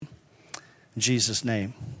In Jesus'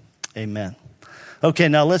 name, amen. Okay,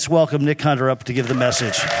 now let's welcome Nick Hunter up to give the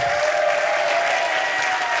message.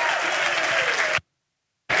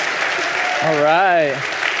 All right.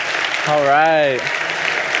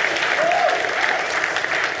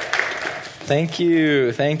 Thank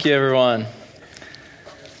you, everyone.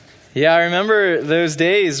 Yeah, I remember those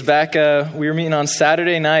days back, we were meeting on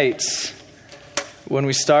Saturday nights when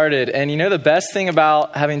we started. And you know the best thing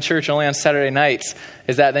about having church only on Saturday nights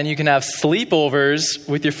is that then you can have sleepovers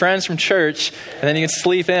with your friends from church, and then you can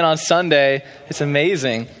sleep in on Sunday. It's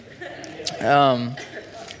amazing.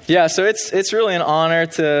 Yeah, so it's really an honor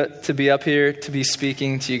to be up here, to be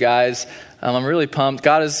speaking to you guys. I'm really pumped.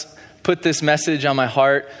 God has put this message on my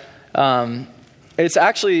heart. It's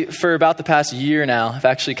actually for about the past year now. I've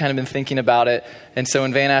actually kind of been thinking about it. And so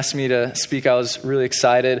when Van asked me to speak, I was really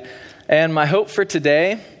excited. And my hope for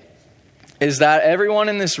today is that everyone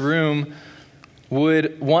in this room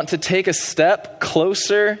would want to take a step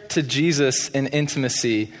closer to Jesus in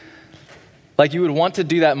intimacy. Like you would want to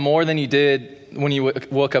do that more than you did when you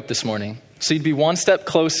woke up this morning. So you'd be one step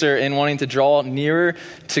closer in wanting to draw nearer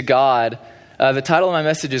to God. The title of my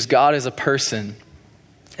message is God as a Person.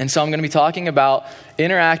 And so I'm going to be talking about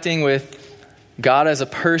interacting with God as a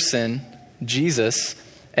person, Jesus,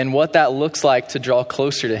 and what that looks like to draw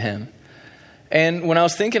closer to him. And when I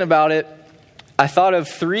was thinking about it, I thought of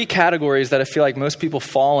three categories that I feel like most people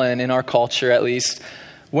fall in our culture at least,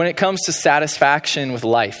 when it comes to satisfaction with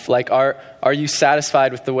life. Like, are you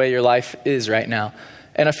satisfied with the way your life is right now?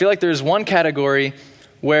 And I feel like there's one category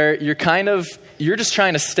where you're just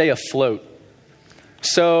trying to stay afloat.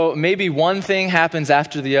 So maybe one thing happens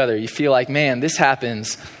after the other. You feel like, man, this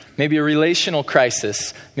happens. Maybe a relational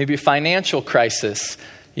crisis, maybe a financial crisis,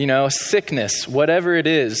 sickness, whatever it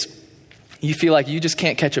is. You feel like you just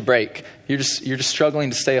can't catch a break. You're just struggling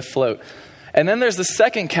to stay afloat. And then there's the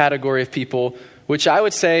second category of people, which I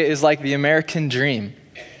would say is like the American dream.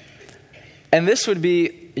 And this would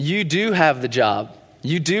be, you do have the job.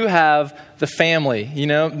 You do have the family,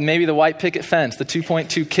 maybe the white picket fence, the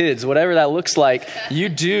 2.2 kids, whatever that looks like. You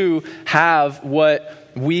do have what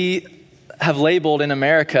we have labeled in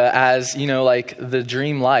America as, like the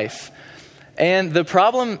dream life. And the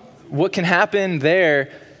problem, what can happen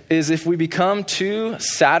there is if we become too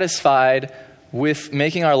satisfied with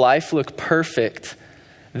making our life look perfect,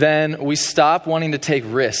 then we stop wanting to take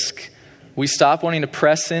risk. We stop wanting to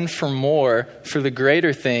press in for more, for the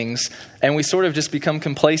greater things, and we sort of just become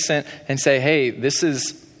complacent and say, hey, this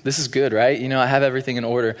is good, right? I have everything in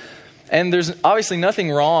order. And there's obviously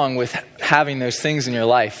nothing wrong with having those things in your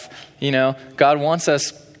life. God wants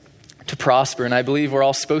us to prosper, and I believe we're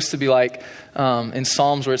all supposed to be like in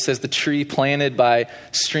Psalms where it says the tree planted by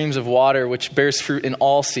streams of water, which bears fruit in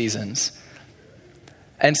all seasons.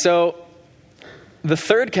 And so the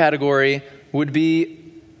third category would be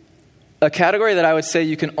a category that I would say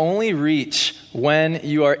you can only reach when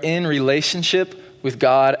you are in relationship with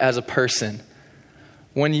God as a person.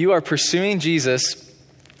 When you are pursuing Jesus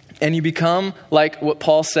and you become like what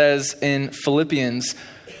Paul says in Philippians,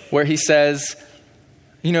 where he says,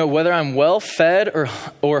 whether I'm well fed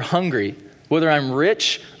or hungry, whether I'm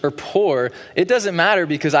rich or poor, it doesn't matter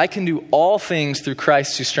because I can do all things through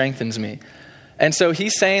Christ who strengthens me. And so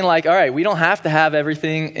he's saying all right, we don't have to have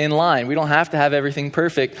everything in line. We don't have to have everything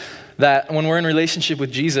perfect. That when we're in relationship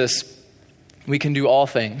with Jesus, we can do all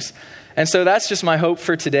things. And so that's just my hope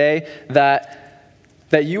for today, that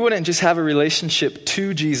you wouldn't just have a relationship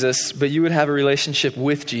to Jesus, but you would have a relationship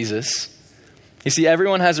with Jesus. You see,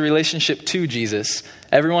 everyone has a relationship to Jesus.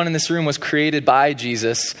 Everyone in this room was created by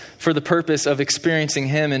Jesus for the purpose of experiencing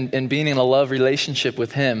him and being in a love relationship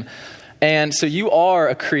with him. And so you are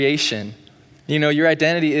a creation. Your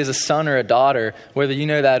identity is a son or a daughter, whether you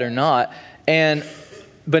know that or not.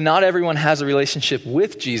 But not everyone has a relationship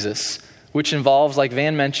with Jesus, which involves, like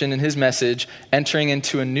Van mentioned in his message, entering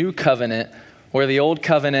into a new covenant, where the old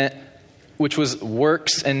covenant, which was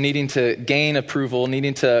works and needing to gain approval,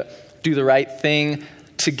 needing to do the right thing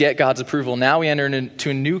to get God's approval. Now we enter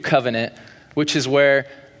into a new covenant, which is where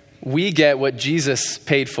we get what Jesus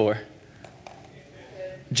paid for.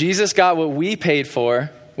 Jesus got what we paid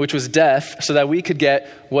for, which was death, so that we could get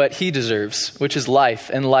what he deserves, which is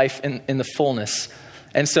life, and life in the fullness.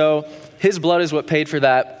 And so his blood is what paid for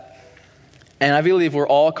that. And I believe we're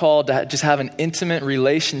all called to just have an intimate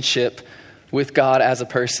relationship with God as a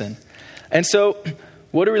person. And so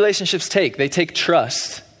what do relationships take? They take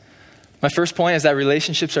trust. My first point is that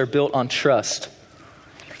relationships are built on trust.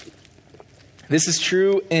 This is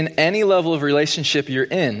true in any level of relationship you're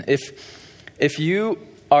in. If you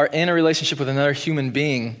are in a relationship with another human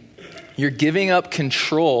being, you're giving up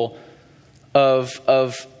control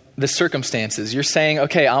of the circumstances. You're saying,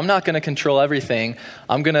 okay, I'm not going to control everything.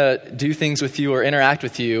 I'm going to do things with you or interact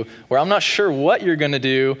with you where I'm not sure what you're going to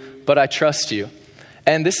do, but I trust you.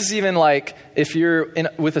 And this is even like if you're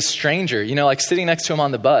with a stranger, like sitting next to him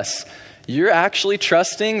on the bus, you're actually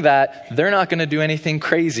trusting that they're not going to do anything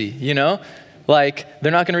crazy, Like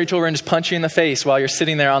they're not going to reach over and just punch you in the face while you're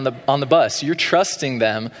sitting there on the bus. You're trusting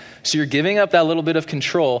them. So you're giving up that little bit of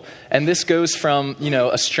control. And this goes from,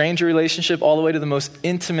 a stranger relationship all the way to the most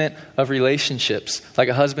intimate of relationships, like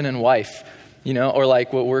a husband and wife, or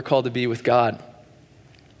like what we're called to be with God.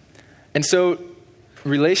 And so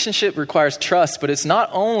relationship requires trust, but it's not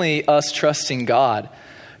only us trusting God.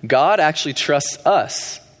 God actually trusts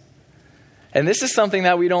us. And this is something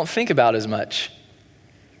that we don't think about as much.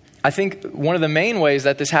 I think one of the main ways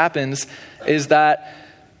that this happens is that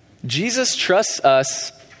Jesus trusts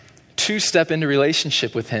us to step into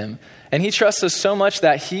relationship with him. And he trusts us so much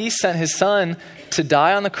that he sent his son to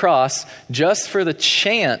die on the cross just for the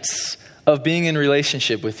chance of being in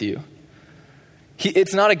relationship with you.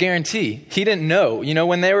 It's not a guarantee. He didn't know.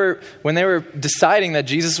 When they were deciding that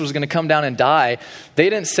Jesus was going to come down and die, they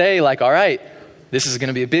didn't say like, all right, this is going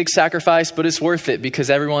to be a big sacrifice, but it's worth it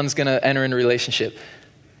because everyone's going to enter into relationship.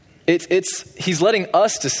 He's letting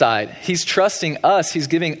us decide. He's trusting us. He's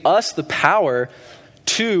giving us the power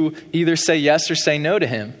to either say yes or say no to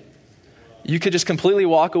him. You could just completely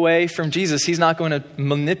walk away from Jesus. He's not going to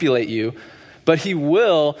manipulate you, but he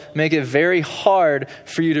will make it very hard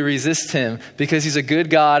for you to resist him because he's a good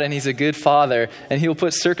God and he's a good father, and he'll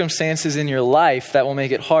put circumstances in your life that will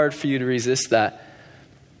make it hard for you to resist that.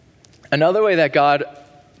 Another way that God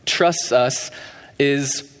trusts us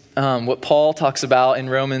is what Paul talks about in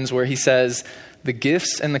Romans, where he says, the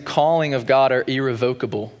gifts and the calling of God are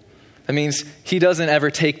irrevocable. That means he doesn't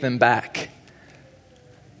ever take them back.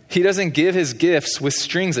 He doesn't give his gifts with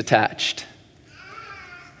strings attached.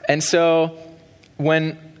 And so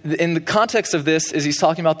in the context of this is he's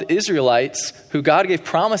talking about the Israelites who God gave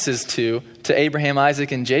promises to Abraham,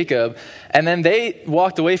 Isaac, and Jacob. And then they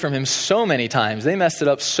walked away from him so many times. They messed it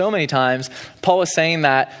up so many times. Paul was saying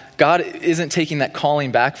that God isn't taking that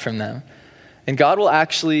calling back from them. And God will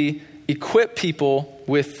actually equip people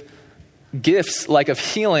with gifts like of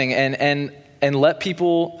healing and let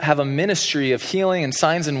people have a ministry of healing and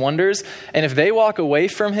signs and wonders. And if they walk away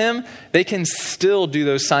from him, they can still do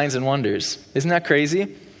those signs and wonders. Isn't that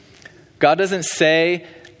crazy? God doesn't say,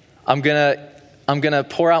 I'm gonna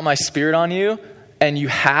pour out my spirit on you and you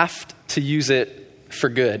have to use it for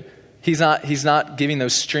good. He's not giving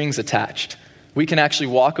those strings attached. We can actually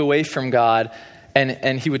walk away from God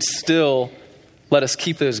and he would still let us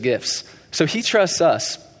keep those gifts. So he trusts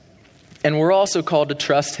us, and we're also called to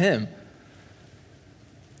trust him.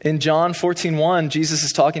 In John 14:1, Jesus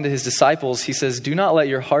is talking to his disciples. He says, do not let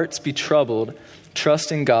your hearts be troubled.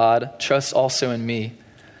 Trust in God. Trust also in me.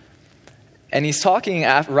 And he's talking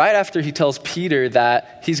right after he tells Peter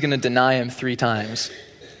that he's going to deny him 3 times.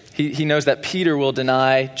 He knows that Peter will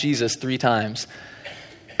deny Jesus 3 times.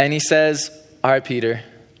 And he says, all right, Peter,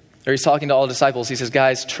 or he's talking to all the disciples. He says,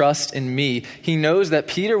 guys, trust in me. He knows that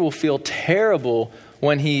Peter will feel terrible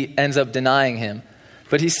when he ends up denying him.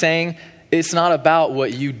 But he's saying, it's not about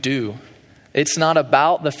what you do. It's not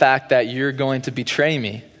about the fact that you're going to betray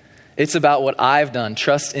me. It's about what I've done.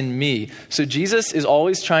 Trust in me. So Jesus is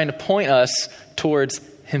always trying to point us towards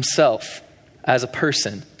himself as a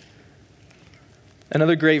person.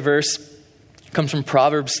 Another great verse comes from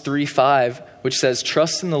Proverbs 3:5, which says,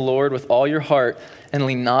 trust in the Lord with all your heart and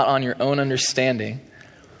lean not on your own understanding.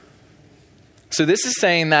 So this is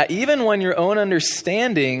saying that even when your own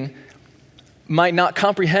understanding might not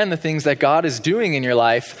comprehend the things that God is doing in your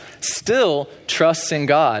life, still trust in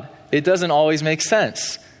God. It doesn't always make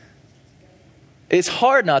sense. It's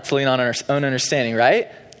hard not to lean on our own understanding, right?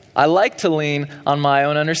 I like to lean on my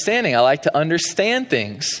own understanding. I like to understand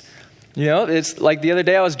things. It's like the other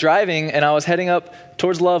day I was driving and I was heading up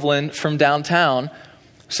towards Loveland from downtown.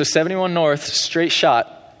 So 71 North, straight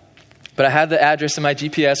shot. But I had the address in my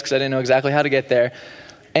GPS because I didn't know exactly how to get there.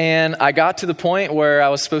 And I got to the point where I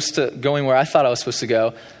was going where I thought I was supposed to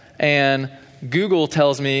go. And Google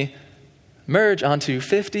tells me, merge onto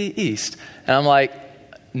 50 East. And I'm like,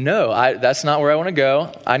 no, that's not where I want to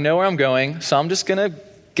go. I know where I'm going. So I'm just going to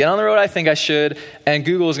get on the road I think I should. And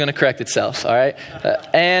Google is going to correct itself. All right.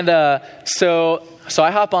 So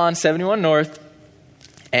I hop on 71 North.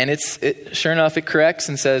 And sure enough, it corrects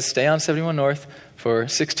and says, stay on 71 North for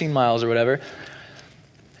 16 miles or whatever.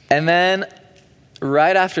 And then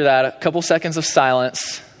right after that, a couple seconds of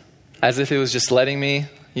silence, as if it was just letting me,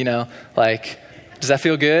 like, does that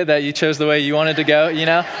feel good that you chose the way you wanted to go,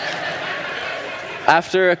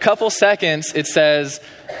 After a couple seconds, it says,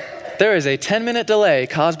 there is a 10-minute delay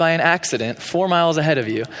caused by an accident 4 miles ahead of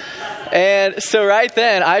you. And so right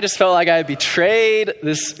then, I just felt like I had betrayed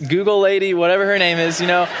this Google lady, whatever her name is,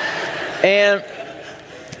 And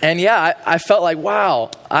yeah, I felt like, wow,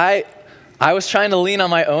 I was trying to lean on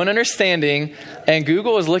my own understanding, and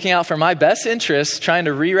Google was looking out for my best interests, trying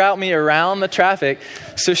to reroute me around the traffic.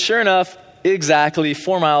 So sure enough, exactly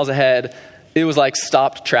 4 miles ahead, it was like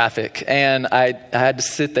stopped traffic. And I had to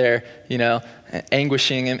sit there,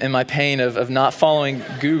 anguishing in my pain of not following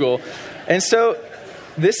Google. And so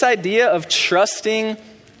this idea of trusting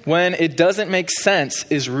when it doesn't make sense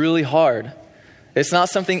is really hard. It's not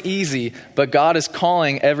something easy, but God is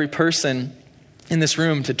calling every person in this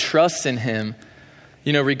room to trust in him,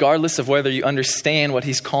 regardless of whether you understand what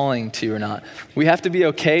he's calling to or not. We have to be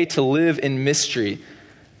okay to live in mystery.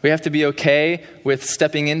 We have to be okay with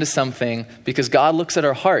stepping into something because God looks at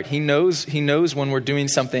our heart. He knows when we're doing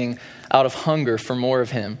something out of hunger for more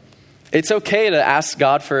of him. It's okay to ask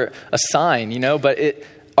God for a sign, but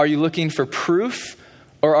are you looking for proof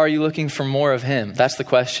or are you looking for more of him? That's the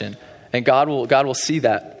question. And God will see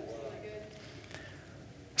that.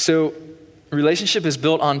 So relationship is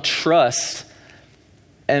built on trust.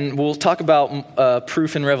 And we'll talk about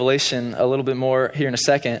proof in Revelation a little bit more here in a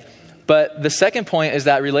second. But the second point is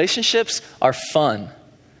that relationships are fun.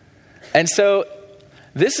 And so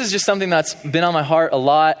this is just something that's been on my heart a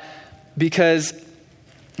lot because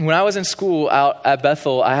when I was in school out at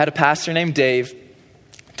Bethel, I had a pastor named Dave,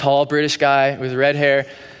 tall British guy with red hair.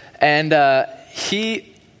 And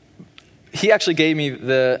he actually gave me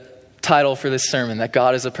the title for this sermon, that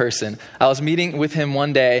God is a person. I was meeting with him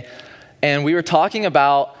one day, and we were talking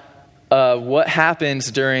about what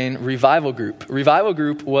happens during Revival Group. Revival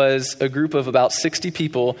Group was a group of about 60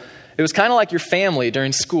 people. It was kind of like your family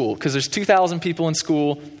during school, because there's 2,000 people in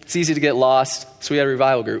school. It's easy to get lost, so we had a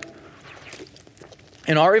Revival Group.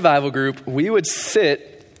 In our Revival Group, we would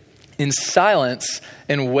sit in silence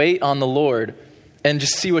and wait on the Lord and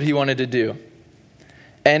just see what he wanted to do.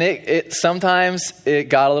 And sometimes it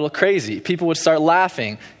got a little crazy. People would start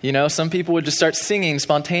laughing. Some people would just start singing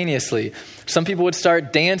spontaneously. Some people would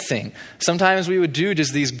start dancing. Sometimes we would do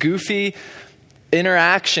just these goofy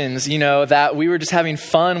interactions, that we were just having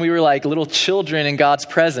fun. We were like little children in God's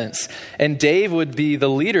presence. And Dave would be the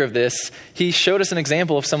leader of this. He showed us an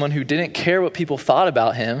example of someone who didn't care what people thought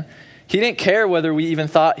about him. He didn't care whether we even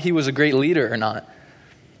thought he was a great leader or not.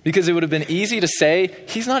 Because it would have been easy to say,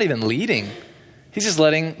 he's not even leading. He's just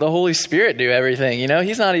letting the Holy Spirit do everything,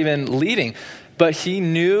 He's not even leading. But he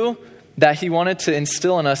knew that he wanted to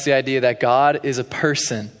instill in us the idea that God is a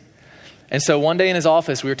person. And so one day in his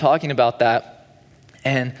office, we were talking about that.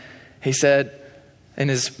 And he said, in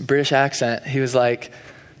his British accent, he's like,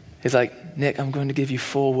 Nick, I'm going to give you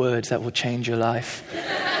 4 words that will change your life.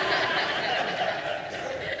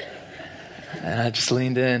 And I just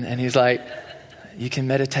leaned in, and he's like, you can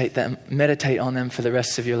meditate on them for the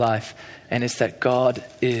rest of your life. And it's that God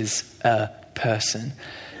is a person.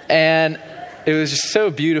 And it was just so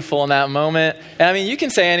beautiful in that moment. And I mean, you can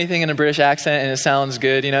say anything in a British accent and it sounds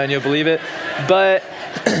good, and you'll believe it. But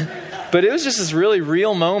it was just this really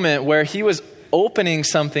real moment where he was opening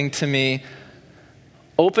something to me,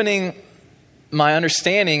 opening my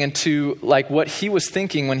understanding into like what he was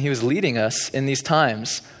thinking when he was leading us in these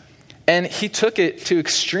times. And he took it to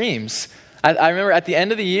extremes. I remember at the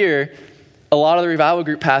end of the year, a lot of the Revival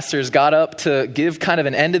Group pastors got up to give kind of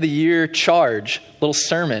an end of the year charge, little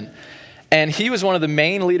sermon. And he was one of the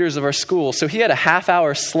main leaders of our school. So he had a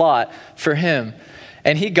half-hour slot for him.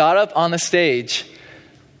 And he got up on the stage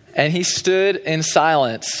and he stood in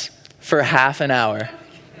silence for half an hour.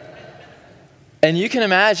 And you can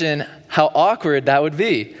imagine how awkward that would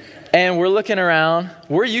be. And we're looking around.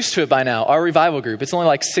 We're used to it by now. Our Revival Group, it's only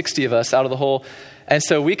like 60 of us out of the whole. And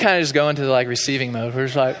so we kind of just go into the receiving mode. We're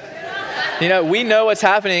just like, we know what's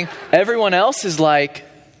happening. Everyone else is like,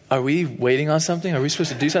 are we waiting on something? Are we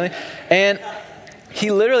supposed to do something? And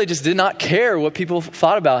he literally just did not care what people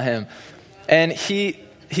thought about him. And he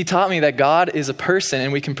taught me that God is a person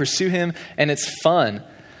and we can pursue him and it's fun.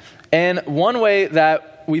 And one way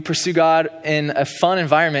that we pursue God in a fun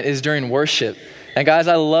environment is during worship. And guys,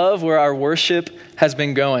 I love where our worship has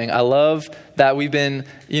been going. I love that we've been,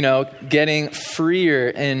 getting freer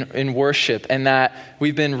in worship and that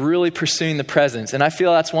we've been really pursuing the presence. And I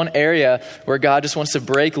feel that's one area where God just wants to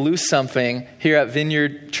break loose something here at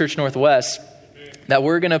Vineyard Church Northwest, that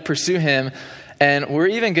we're going to pursue him and we're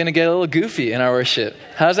even going to get a little goofy in our worship.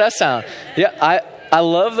 How does that sound? Yeah, I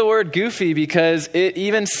love the word goofy because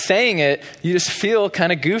even saying it, you just feel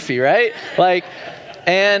kind of goofy, right?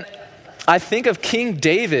 And I think of King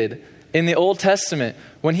David in the Old Testament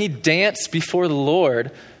when he danced before the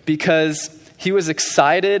Lord because he was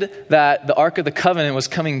excited that the Ark of the Covenant was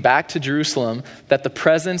coming back to Jerusalem, that the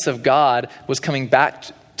presence of God was coming back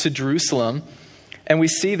to Jerusalem. And we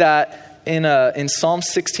see that in Psalm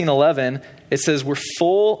 16:11, it says, we're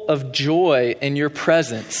full of joy in your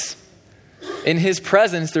presence. In his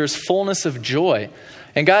presence, there's fullness of joy.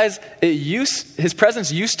 And guys, his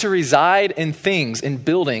presence used to reside in things, in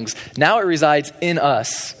buildings. Now it resides in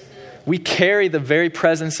us. We carry the very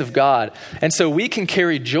presence of God. And so we can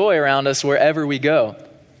carry joy around us wherever we go.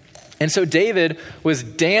 And so David was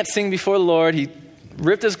dancing before the Lord. He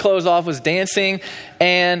ripped his clothes off, was dancing.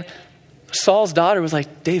 And Saul's daughter was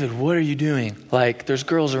like, David, what are you doing? Like, there's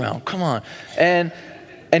girls around. Come on. And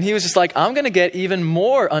he was just like, I'm going to get even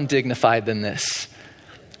more undignified than this.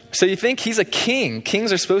 So you think he's a king.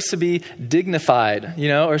 Kings are supposed to be dignified,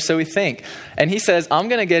 or so we think. And he says, I'm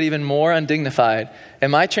going to get even more undignified.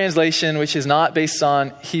 And my translation, which is not based on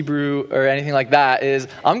Hebrew or anything like that, is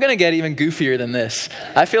I'm going to get even goofier than this.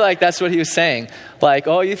 I feel like that's what he was saying. Like,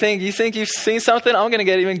 oh, you think you've seen something? I'm going to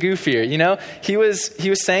get even goofier. He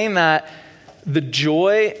was saying that the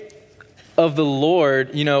joy of the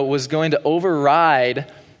Lord, was going to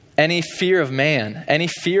override any fear of man, any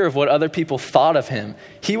fear of what other people thought of him.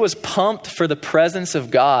 He was pumped for the presence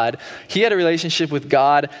of God. He had a relationship with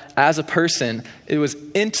God as a person. It was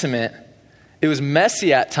intimate. It was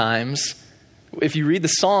messy at times. If you read the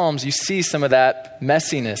Psalms, you see some of that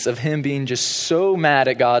messiness of him being just so mad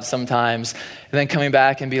at God sometimes, and then coming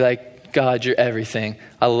back and be like, God, you're everything.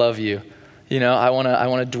 I love you. I want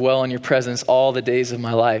to dwell in your presence all the days of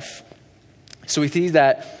my life. So we see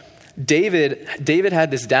that David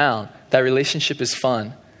had this down. That relationship is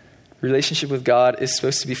fun. Relationship with God is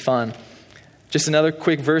supposed to be fun. Just another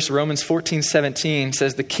quick verse, Romans 14:17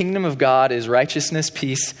 says, the kingdom of God is righteousness,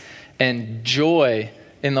 peace, and joy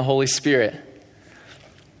in the Holy Spirit.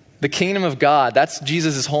 The kingdom of God, that's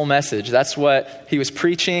Jesus' whole message. That's what he was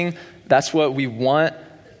preaching. That's what we want.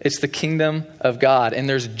 It's the kingdom of God, and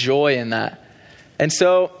there's joy in that. And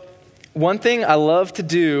so one thing I love to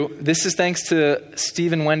do, this is thanks to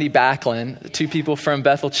Steve and Wendy Backlund, two people from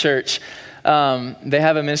Bethel Church. They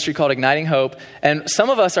have a ministry called Igniting Hope. And some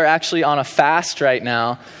of us are actually on a fast right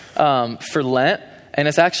now for Lent. And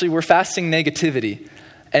it's actually, we're fasting negativity.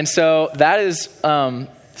 And so that is,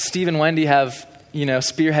 Steve and Wendy have,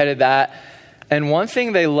 spearheaded that. And one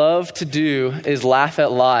thing they love to do is laugh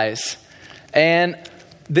at lies. And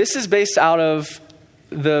this is based out of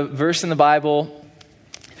the verse in the Bible,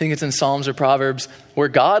 I think it's in Psalms or Proverbs, where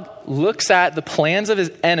God looks at the plans of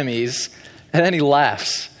his enemies and then he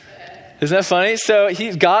laughs. Isn't that funny? So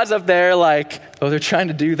God's up there like, oh, they're trying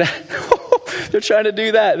to do that. They're trying to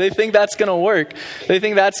do that. They think that's going to work. They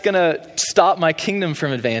think that's going to stop my kingdom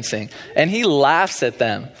from advancing. And he laughs at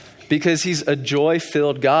them because he's a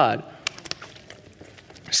joy-filled God.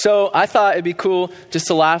 So I thought it'd be cool just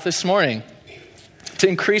to laugh this morning, to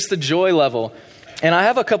increase the joy level. And I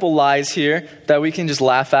have a couple lies here that we can just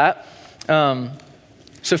laugh at.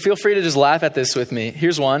 So feel free to just laugh at this with me.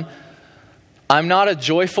 Here's one. I'm not a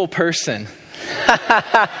joyful person.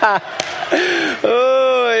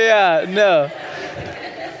 Oh, yeah, no.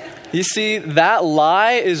 You see, that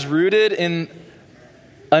lie is rooted in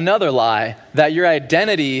another lie, that your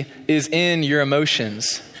identity is in your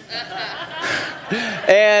emotions.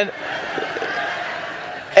 And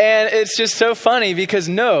it's just so funny because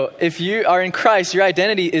if you are in Christ, your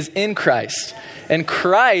identity is in Christ. And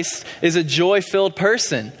Christ is a joy-filled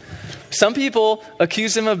person. Some people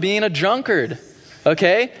accuse him of being a drunkard.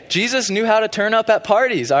 Okay? Jesus knew how to turn up at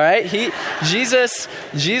parties, all right? Jesus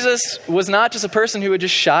was not just a person who would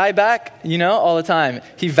just shy back, all the time.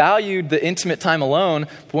 He valued the intimate time alone,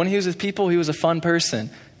 but when he was with people, he was a fun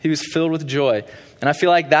person. He was filled with joy. And I feel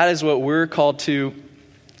like that is what we're called to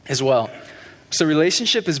as well. So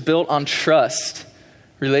relationship is built on trust.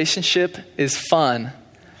 Relationship is fun.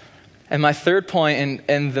 And my third point,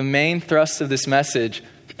 and the main thrust of this message,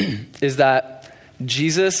 is that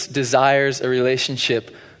Jesus desires a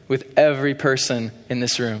relationship with every person in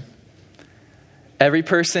this room. Every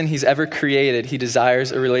person he's ever created, he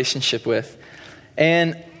desires a relationship with.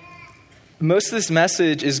 And most of this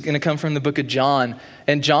message is going to come from the book of John.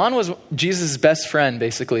 And John was Jesus' best friend,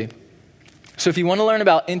 basically. So if you want to learn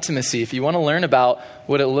about intimacy, if you want to learn about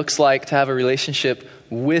what it looks like to have a relationship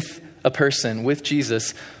with a person, with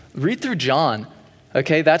Jesus, read through John.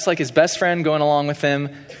 Okay, that's like his best friend going along with him,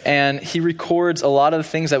 and he records a lot of the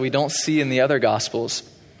things that we don't see in the other Gospels.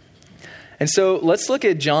 And so let's look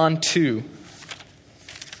at John 2,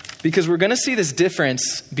 because we're going to see this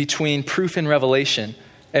difference between proof and revelation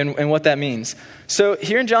and what that means. So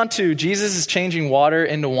here in John 2, Jesus is changing water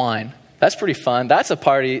into wine. That's pretty fun. That's a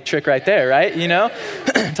party trick right there, right? You know,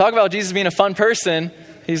 talk about Jesus being a fun person.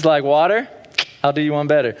 He's like, water? I'll do you one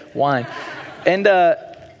better. Wine. And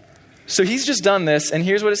so he's just done this. And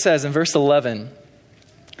here's what it says in verse 11.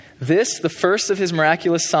 This, the first of his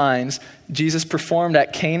miraculous signs, Jesus performed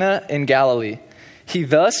at Cana in Galilee. He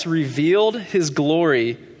thus revealed his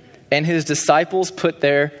glory, and his disciples put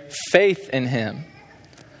their faith in him.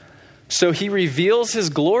 So he reveals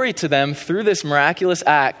his glory to them through this miraculous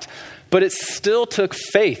act, but it still took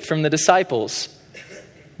faith from the disciples.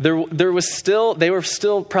 They were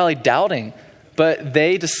still probably doubting, but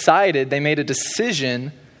they made a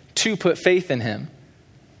decision to put faith in him.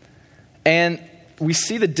 And we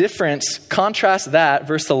see the difference, contrast that,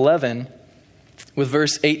 verse 11, with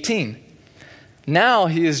verse 18. Now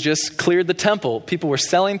he has just cleared the temple. People were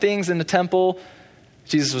selling things in the temple.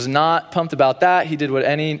 Jesus was not pumped about that. He did what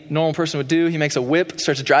any normal person would do. He makes a whip,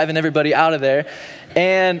 starts driving everybody out of there.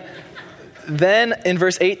 And then in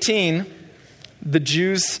verse 18,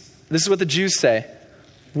 this is what the Jews say.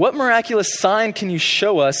 What miraculous sign can you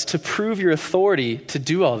show us to prove your authority to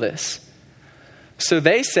do all this? So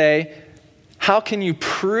they say, how can you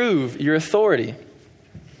prove your authority?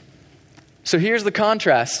 So here's the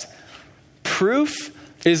contrast. Proof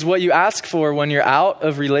is what you ask for when you're out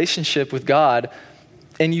of relationship with God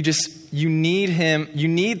and you need him, you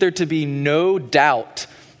need there to be no doubt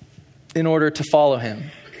in order to follow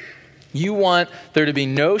him. You want there to be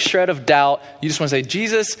no shred of doubt. You just want to say,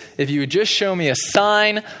 Jesus, if you would just show me a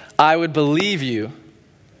sign, I would believe you.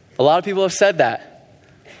 A lot of people have said that.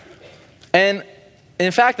 And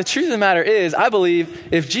in fact, the truth of the matter is, I believe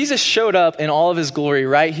if Jesus showed up in all of his glory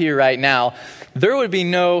right here, right now, there would be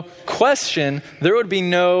no question, there would be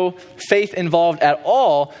no faith involved at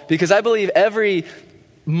all, because I believe every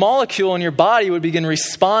molecule in your body would begin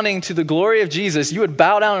responding to the glory of Jesus. You would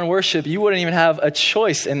bow down and worship. You wouldn't even have a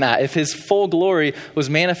choice in that if his full glory was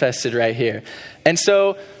manifested right here. And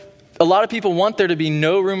so a lot of people want there to be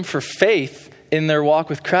no room for faith in their walk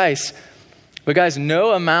with Christ. But guys,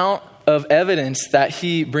 no amount of evidence that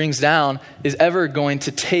he brings down is ever going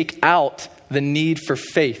to take out the need for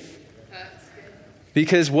faith.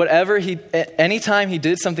 Because anytime he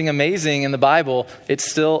did something amazing in the Bible,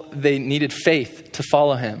 they needed faith to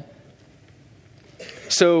follow him.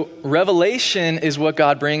 So revelation is what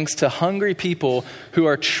God brings to hungry people who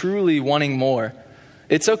are truly wanting more.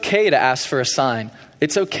 It's okay to ask for a sign.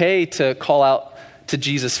 It's okay to call out to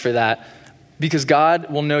Jesus for that, because God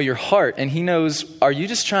will know your heart and he knows, are you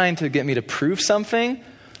just trying to get me to prove something,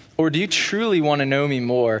 or do you truly want to know me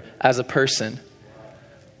more as a person?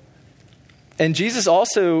 And Jesus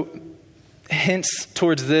also hints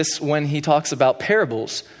towards this when he talks about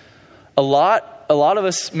parables. A lot of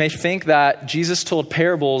us may think that Jesus told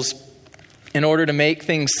parables in order to make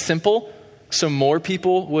things simple so more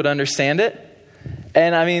people would understand it.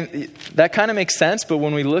 And I mean, that kind of makes sense, but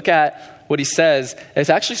when we look at what he says,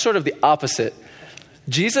 it's actually sort of the opposite.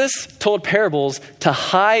 Jesus told parables to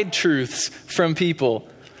hide truths from people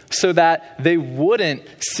so that they wouldn't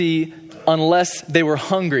see unless they were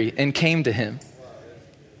hungry and came to him.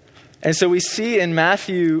 And so we see in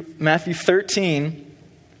Matthew 13,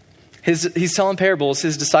 he's telling parables.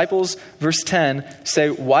 His disciples, verse 10,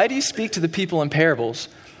 say, why do you speak to the people in parables?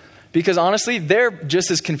 Because honestly, they're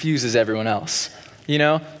just as confused as everyone else. You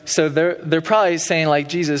know, so they're probably saying like,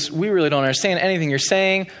 Jesus, we really don't understand anything you're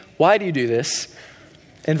saying. Why do you do this?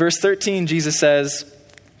 In verse 13, Jesus says,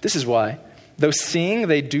 this is why. Though seeing,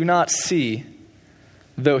 they do not see.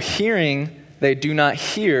 Though hearing, they do not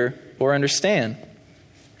hear or understand.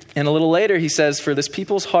 And a little later, he says, for this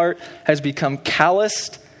people's heart has become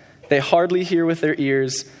calloused. They hardly hear with their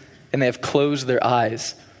ears, and they have closed their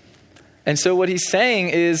eyes. And so what he's saying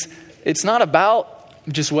is, it's not about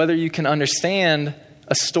just whether you can understand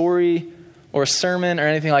a story or a sermon or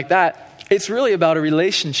anything like that. It's really about a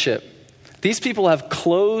relationship. These people have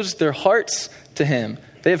closed their hearts to him.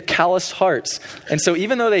 They have calloused hearts. And so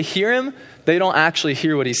even though they hear him, they don't actually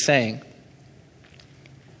hear what he's saying.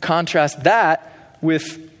 Contrast that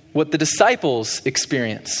with what the disciples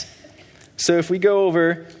experience. So if we go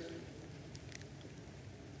over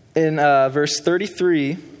in verse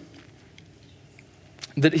 33,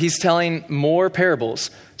 that he's telling more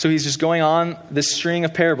parables. So he's just going on this string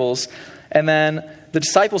of parables. And then the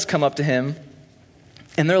disciples come up to him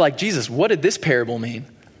and they're like, Jesus, what did this parable mean?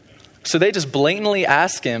 So they just blatantly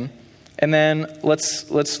ask him. And then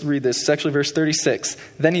let's read this. It's actually verse 36.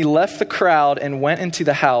 Then he left the crowd and went into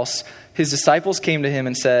the house. His disciples came to him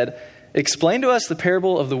and said, explain to us the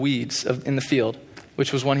parable of the weeds in the field,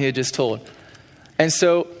 which was one he had just told. And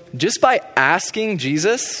so just by asking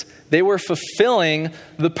Jesus, they were fulfilling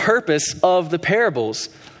the purpose of the parables.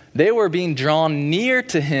 They were being drawn near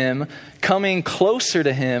to him, coming closer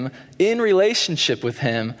to him, in relationship with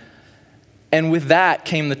him. And with that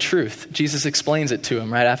came the truth. Jesus explains it to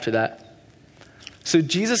him right after that. So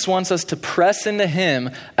Jesus wants us to press into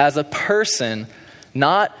him as a person,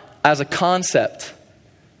 not as a concept.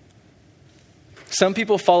 Some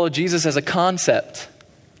people follow Jesus as a concept,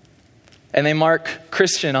 and they mark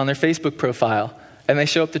Christian on their Facebook profile, and they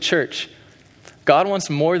show up to church. God wants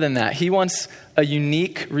more than that. He wants a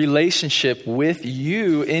unique relationship with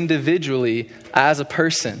you individually as a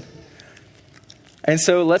person. And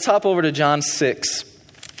so let's hop over to John 6.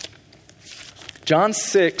 John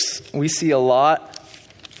 6, we see a lot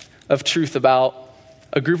of truth about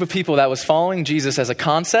a group of people that was following Jesus as a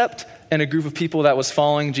concept and a group of people that was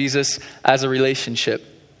following Jesus as a relationship.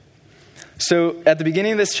 So at the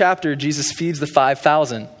beginning of this chapter, Jesus feeds the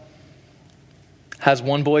 5,000. Has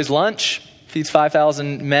one boy's lunch, feeds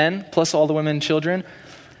 5,000 men, plus all the women and children.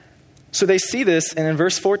 So they see this, and in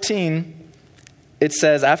verse 14, it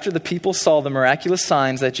says, after the people saw the miraculous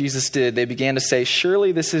signs that Jesus did, they began to say,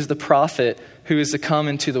 surely this is the prophet who is to come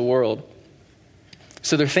into the world.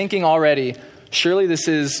 So they're thinking already, surely this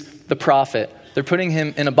is the prophet. They're putting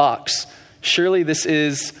him in a box. Surely this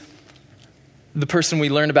is the person we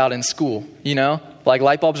learned about in school, you know? Like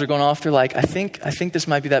light bulbs are going off. They're like, I think this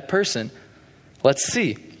might be that person. Let's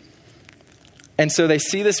see. And so they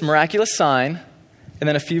see this miraculous sign. And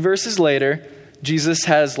then a few verses later, Jesus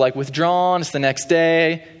has like withdrawn. It's the next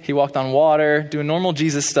day. He walked on water, doing normal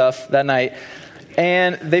Jesus stuff that night.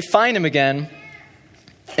 And they find him again.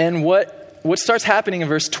 And what starts happening in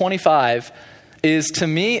verse 25 is, to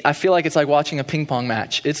me, I feel like it's like watching a ping pong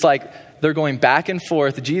match. It's like they're going back and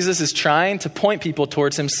forth. Jesus is trying to point people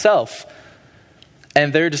towards himself.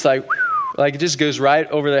 And they're just like it just goes right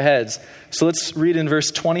over their heads. So let's read in verse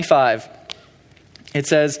 25. It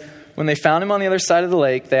says, when they found him on the other side of the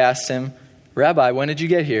lake, they asked him, Rabbi, when did you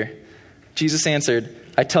get here? Jesus answered,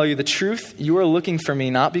 I tell you the truth, you are looking for me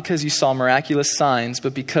not because you saw miraculous signs,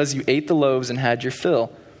 but because you ate the loaves and had your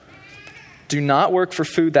fill. Do not work for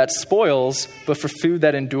food that spoils, but for food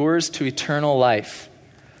that endures to eternal life.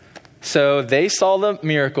 So they saw the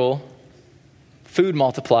miracle, food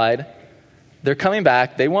multiplied. They're coming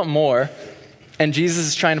back, they want more. And Jesus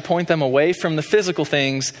is trying to point them away from the physical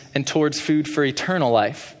things and towards food for eternal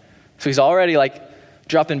life. So he's already like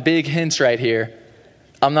dropping big hints right here.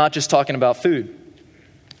 I'm not just talking about food.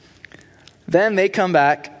 Then they come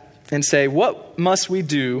back and say, what must we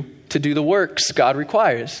do to do the works God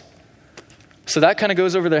requires? So that kind of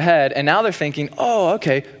goes over their head. And now they're thinking, oh,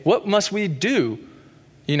 okay, what must we do?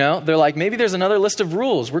 You know, they're like, maybe there's another list of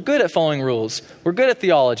rules. We're good at following rules. We're good at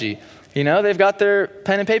theology. You know, they've got their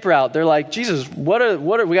pen and paper out. They're like, Jesus, what are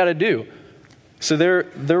we got to do? So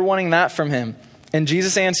they're wanting that from him. And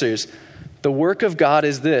Jesus answers, the work of God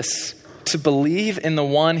is this, to believe in the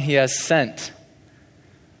one he has sent.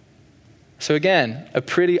 So again, a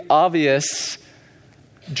pretty obvious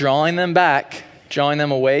drawing them back, drawing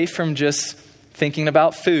them away from just thinking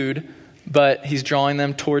about food, but he's drawing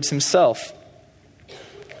them towards himself.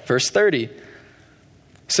 Verse 30.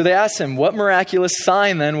 So they asked him, what miraculous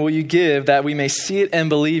sign then will you give that we may see it and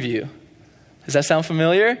believe you? Does that sound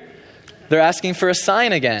familiar? They're asking for a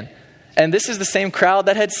sign again. And this is the same crowd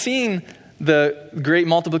that had seen the great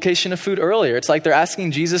multiplication of food earlier. It's like they're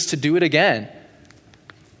asking Jesus to do it again.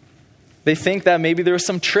 They think that maybe there was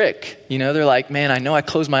some trick. You know, they're like, man, I know I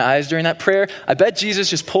closed my eyes during that prayer. I bet Jesus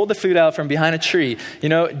just pulled the food out from behind a tree. You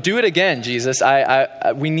know, do it again, Jesus.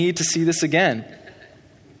 We need to see this again.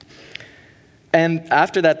 And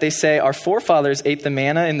after that, they say, our forefathers ate the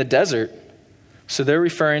manna in the desert. So they're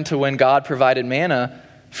referring to when God provided manna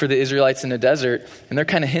for the Israelites in the desert. And they're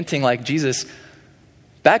kind of hinting like, Jesus,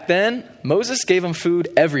 back then, Moses gave them food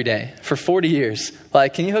every day for 40 years.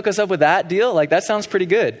 Like, can you hook us up with that deal? Like, that sounds pretty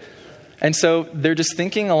good. And so they're just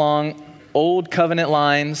thinking along old covenant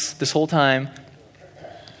lines this whole time.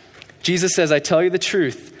 Jesus says, I tell you the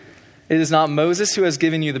truth. It is not Moses who has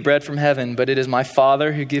given you the bread from heaven, but it is my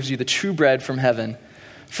Father who gives you the true bread from heaven.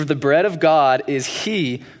 For the bread of God is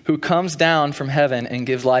he who comes down from heaven and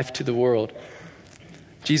gives life to the world.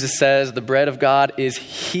 Jesus says the bread of God is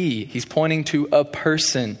he. He's pointing to a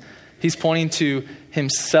person. He's pointing to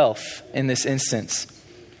himself in this instance.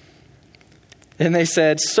 And they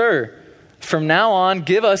said, Sir, from now on,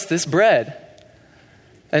 give us this bread.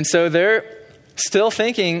 And so they're still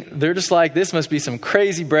thinking, they're just like, this must be some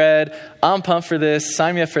crazy bread. I'm pumped for this.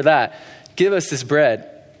 Sign me up for that. Give us this bread.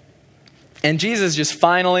 And Jesus just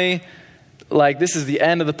finally, like, this is the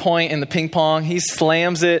end of the point in the ping pong. He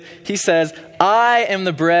slams it. He says, I am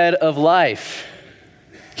the bread of life.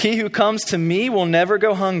 He who comes to me will never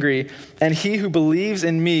go hungry, and he who believes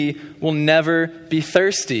in me will never be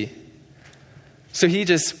thirsty. So he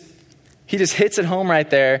just hits it home right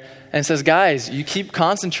there and says, guys, you keep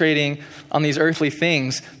concentrating on these earthly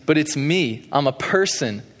things, but it's me. I'm a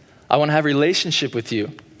person. I want to have a relationship with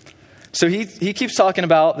you. So he keeps talking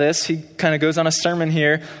about this. He kind of goes on a sermon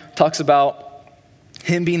here, talks about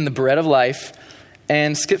him being the bread of life.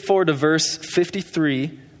 And skip forward to verse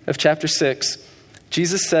 53 of chapter 6.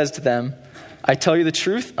 Jesus says to them, I tell you the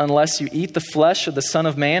truth, unless you eat the flesh of the Son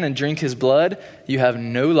of Man and drink his blood, you have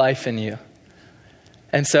no life in you.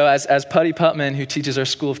 And so as Putty Putman, who teaches our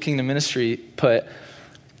School of Kingdom Ministry, put,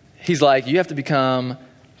 he's like, you have to become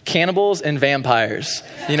cannibals and vampires,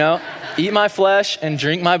 eat my flesh and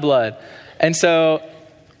drink my blood. And so,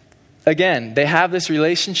 again, they have this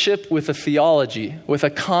relationship with a theology, with a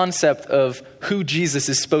concept of who Jesus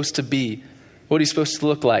is supposed to be, what he's supposed to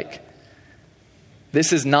look like.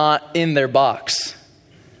 This is not in their box.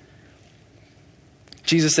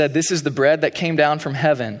 Jesus said, this is the bread that came down from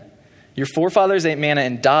heaven. Your forefathers ate manna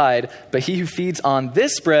and died, but he who feeds on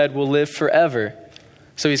this bread will live forever.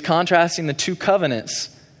 So he's contrasting the two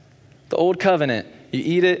covenants. The old covenant, you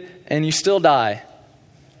eat it and you still die.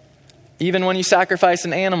 Even when you sacrifice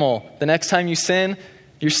an animal, the next time you sin,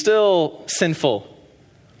 you're still sinful.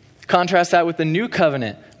 Contrast that with the new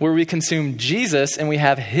covenant, where we consume Jesus and we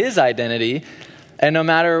have his identity. And no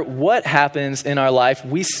matter what happens in our life,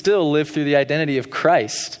 we still live through the identity of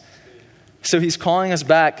Christ. So he's calling us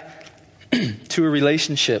back to a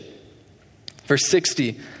relationship. Verse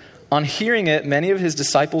 60, on hearing it, many of his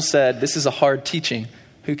disciples said, this is a hard teaching.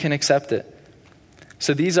 Who can accept it?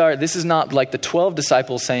 So this is not like the 12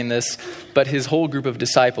 disciples saying this, but his whole group of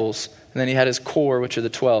disciples. And then he had his core, which are the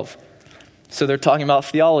 12. So they're talking about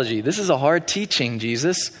theology. This is a hard teaching,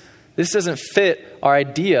 Jesus. This doesn't fit our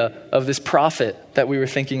idea of this prophet that we were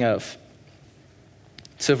thinking of.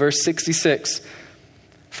 So verse 66,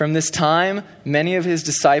 from this time, many of his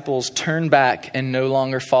disciples turned back and no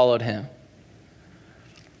longer followed him.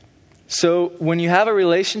 So when you have a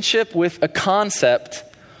relationship with a concept,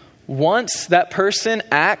 once that person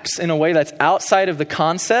acts in a way that's outside of the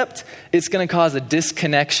concept, it's going to cause a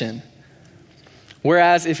disconnection.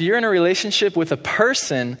 Whereas if you're in a relationship with a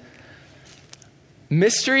person,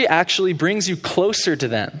 mystery actually brings you closer to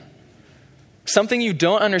them. Something you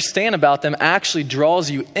don't understand about them actually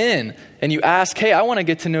draws you in, and you ask, hey, I want to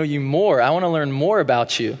get to know you more. I want to learn more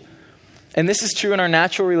about you. And this is true in our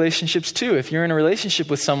natural relationships too. If you're in a relationship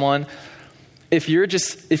with someone, if you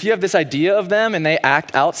have this idea of them and they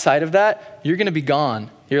act outside of that, you're going to be gone.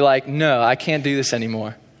 You're like, no, I can't do this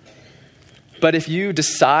anymore. But if you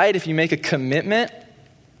make a commitment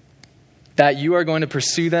that you are going to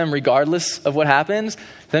pursue them regardless of what happens,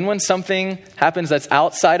 then when something happens that's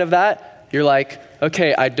outside of that, you're like,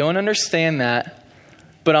 okay, I don't understand that,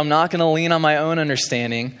 but I'm not going to lean on my own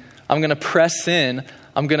understanding. I'm going to press in.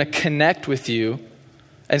 I'm going to connect with you.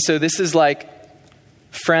 And so this is like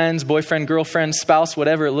friends, boyfriend, girlfriend, spouse,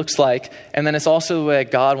 whatever it looks like. And then it's also the way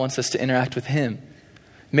God wants us to interact with him.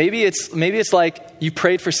 Maybe it's like you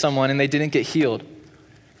prayed for someone and they didn't get healed.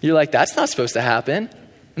 You're like, that's not supposed to happen.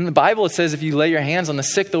 In the Bible, it says if you lay your hands on the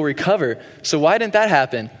sick, they'll recover. So why didn't that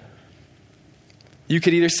happen? You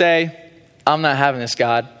could either say, I'm not having this,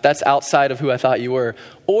 God. That's outside of who I thought you were.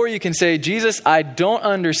 Or you can say, Jesus, I don't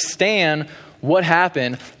understand what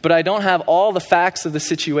happened, but I don't have all the facts of the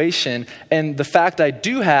situation. And the fact I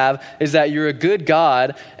do have is that you're a good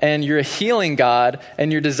God and you're a healing God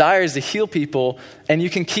and your desire is to heal people. And you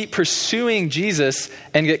can keep pursuing Jesus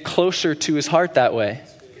and get closer to his heart that way.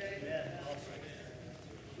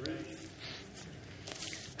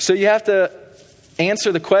 So you have to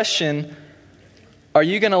answer the question, are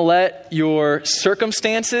you going to let your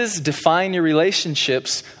circumstances define your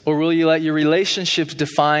relationships, or will you let your relationships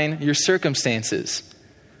define your circumstances?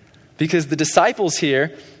 Because the disciples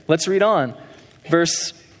here, let's read on.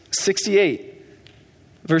 Verse 68,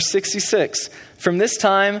 verse 66. From this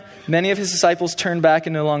time, many of his disciples turned back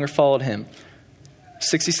and no longer followed him.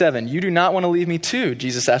 67, you do not want to leave me too,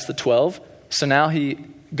 Jesus asked the 12. So now he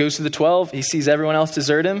goes to the 12. He sees everyone else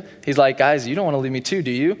desert him. He's like, guys, you don't want to leave me too,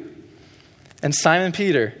 do you? And Simon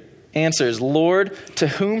Peter answers, Lord, to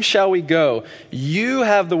whom shall we go? You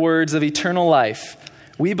have the words of eternal life.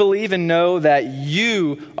 We believe and know that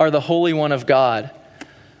you are the Holy One of God.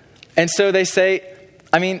 And so they say,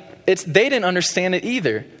 they didn't understand it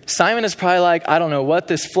either. Simon is probably like, I don't know what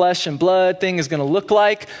this flesh and blood thing is going to look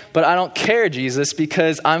like, but I don't care, Jesus,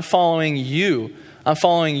 because I'm following you. I'm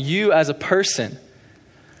following you as a person.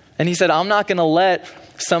 And he said, I'm not going to let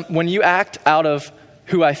when you act out of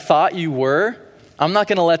who I thought you were, I'm not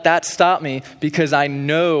going to let that stop me because I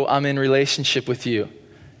know I'm in relationship with you.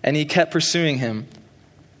 And he kept pursuing him.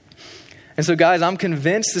 And so guys, I'm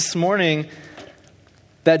convinced this morning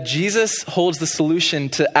that Jesus holds the solution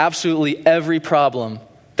to absolutely every problem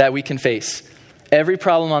that we can face. Every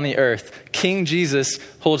problem on the earth. King Jesus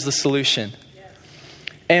holds the solution.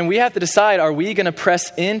 And we have to decide, are we going to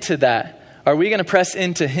press into that? Are we going to press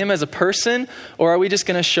into him as a person? Or are we just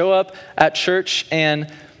going to show up at church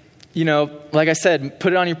and, like I said,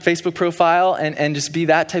 put it on your Facebook profile and just be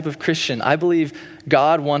that type of Christian? I believe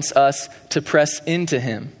God wants us to press into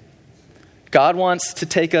him. God wants to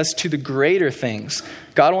take us to the greater things.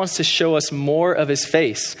 God wants to show us more of his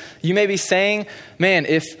face. You may be saying, man,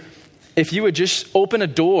 if you would just open a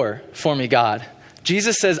door for me, God.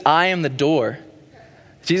 Jesus says, I am the door.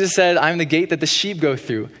 Jesus said, I'm the gate that the sheep go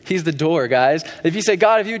through. He's the door, guys. If you say,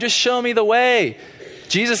 God, if you would just show me the way.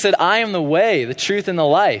 Jesus said, I am the way, the truth, and the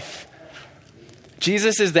life.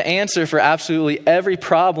 Jesus is the answer for absolutely every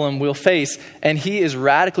problem we'll face, and he is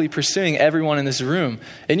radically pursuing everyone in this room.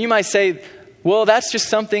 And you might say, well, that's just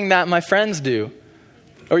something that my friends do.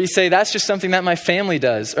 Or you say, that's just something that my family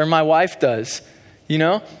does, or my wife does,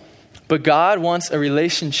 But God wants a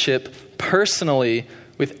relationship personally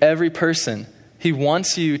with every person. He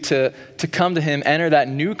wants you to come to him, enter that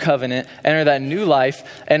new covenant, enter that new life,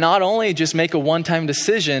 and not only just make a one-time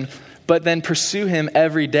decision, but then pursue him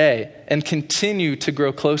every day and continue to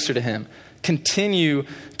grow closer to him. Continue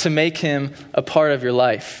to make him a part of your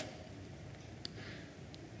life.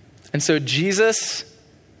 And so Jesus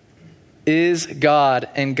is God,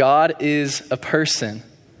 and God is a person.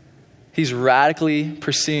 He's radically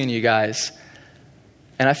pursuing you guys.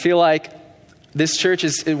 And I feel like this church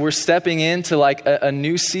we're stepping into like a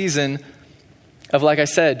new season of, like I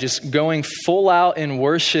said, just going full out in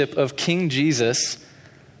worship of King Jesus,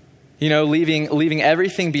 leaving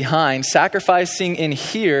everything behind, sacrificing in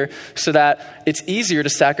here so that it's easier to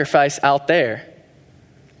sacrifice out there.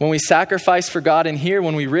 When we sacrifice for God in here,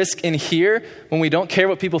 when we risk in here, when we don't care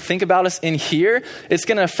what people think about us in here, it's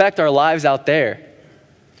going to affect our lives out there.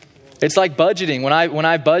 It's like budgeting. When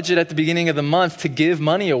I budget at the beginning of the month to give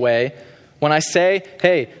money away, when I say,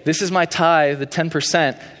 hey, this is my tithe, the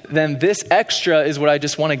 10%, then this extra is what I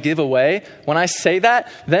just want to give away. When I say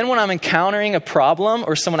that, then when I'm encountering a problem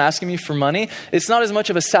or someone asking me for money, it's not as much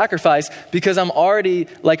of a sacrifice because I'm already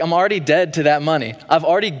dead to that money. I've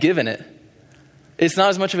already given it. It's not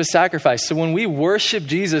as much of a sacrifice. So when we worship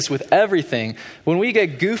Jesus with everything, when we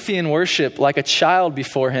get goofy in worship like a child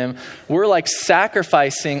before him, we're like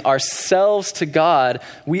sacrificing ourselves to God.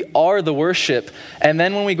 We are the worship. And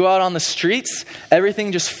then when we go out on the streets,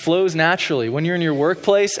 everything just flows naturally. When you're in your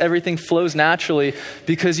workplace, everything flows naturally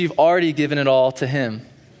because you've already given it all to him.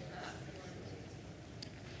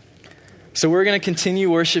 So we're going to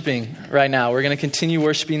continue worshiping right now. We're going to continue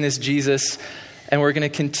worshiping this Jesus, and we're going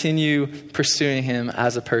to continue pursuing him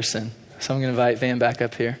as a person. So I'm going to invite Van back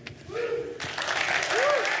up here.